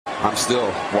I'm still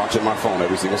watching my phone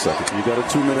every single second. You got a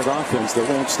 2-minute offense that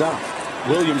won't stop.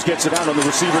 Williams gets it out on the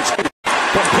receiver's head.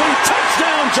 Complete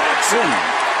touchdown, Jackson.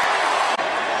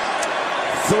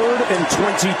 3rd and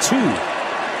 22.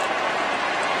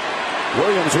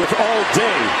 Williams with all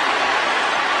day.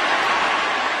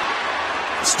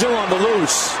 Still on the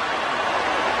loose.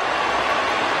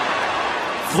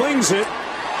 Flings it.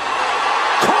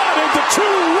 Caught at the 2.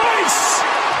 Rice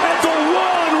at the 1.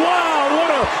 Wow, what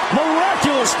a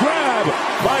miraculous grab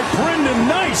by Brendan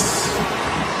Nice.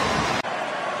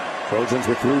 Trojans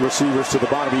with 3 receivers to the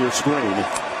bottom of your screen.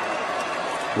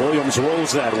 Williams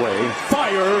rolls that way.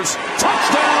 Fires.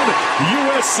 Touchdown,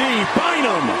 USC.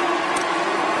 Bynum.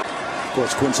 Of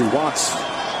course, Quincy Watts,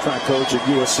 track coach at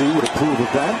USC, would approve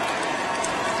of that.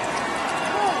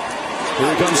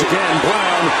 Here he comes again.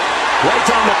 Brown, right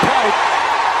down the pipe.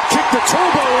 Kick the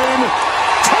turbo in.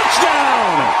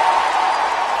 Touchdown!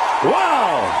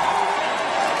 Wow!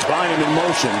 Bynum in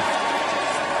motion.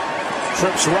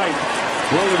 Trips right.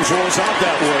 Williams rolls out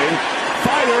that way.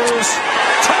 Fires.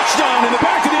 Touchdown in the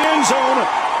back of the end zone.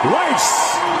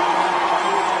 Rice.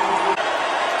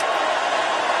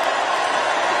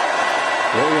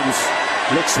 Williams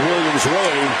looks Williams'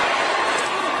 way.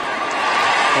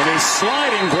 And a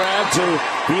sliding grab to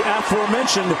the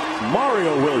aforementioned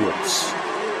Mario Williams.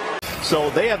 So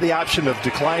they have the option of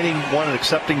declining one and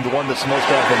accepting the one that's most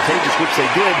advantageous, which they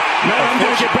did. Now I'm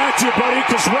going to get back to you, buddy,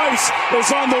 because Rice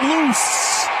is on the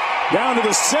loose. Down to the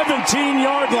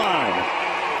 17-yard line.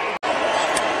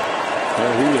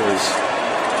 There he is.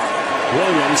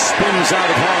 Williams spins out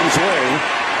of harm's way.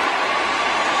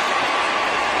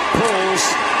 Pulls.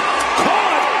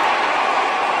 Caught!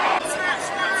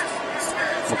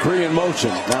 McCree in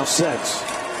motion. Now sets.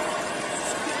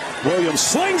 Williams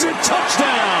slings it.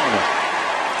 Touchdown!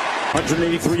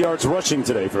 183 yards rushing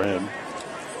today for him.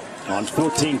 On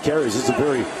 14 carries. It's a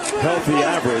very healthy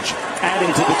average.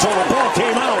 Adding to the total. Ball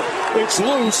came out. It's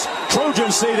loose.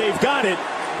 Trojans say they've got it.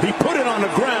 He put it on the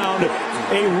ground.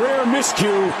 A rare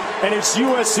miscue, and it's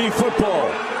USC football.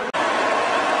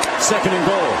 2nd and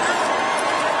goal.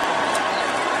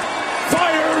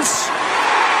 Fires.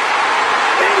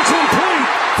 Incomplete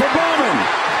for Bowman.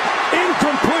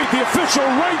 Incomplete. The official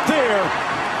right there.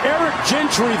 Eric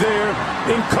Gentry there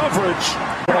in coverage.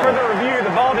 For the review,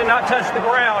 the ball did not touch the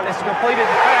ground. It's completed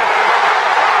the pass.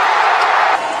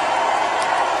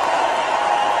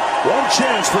 One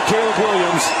chance for Caleb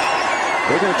Williams.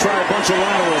 They're going to try a bunch of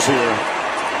laterals here.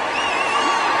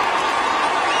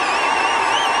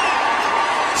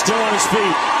 Still on his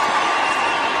feet.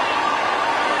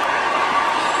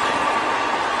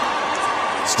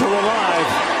 Still alive.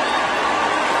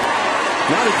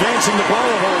 Not advancing the ball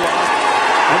a whole lot.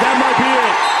 And that might be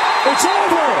it. It's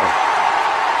over.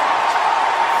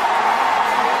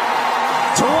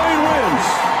 Tulane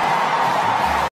wins.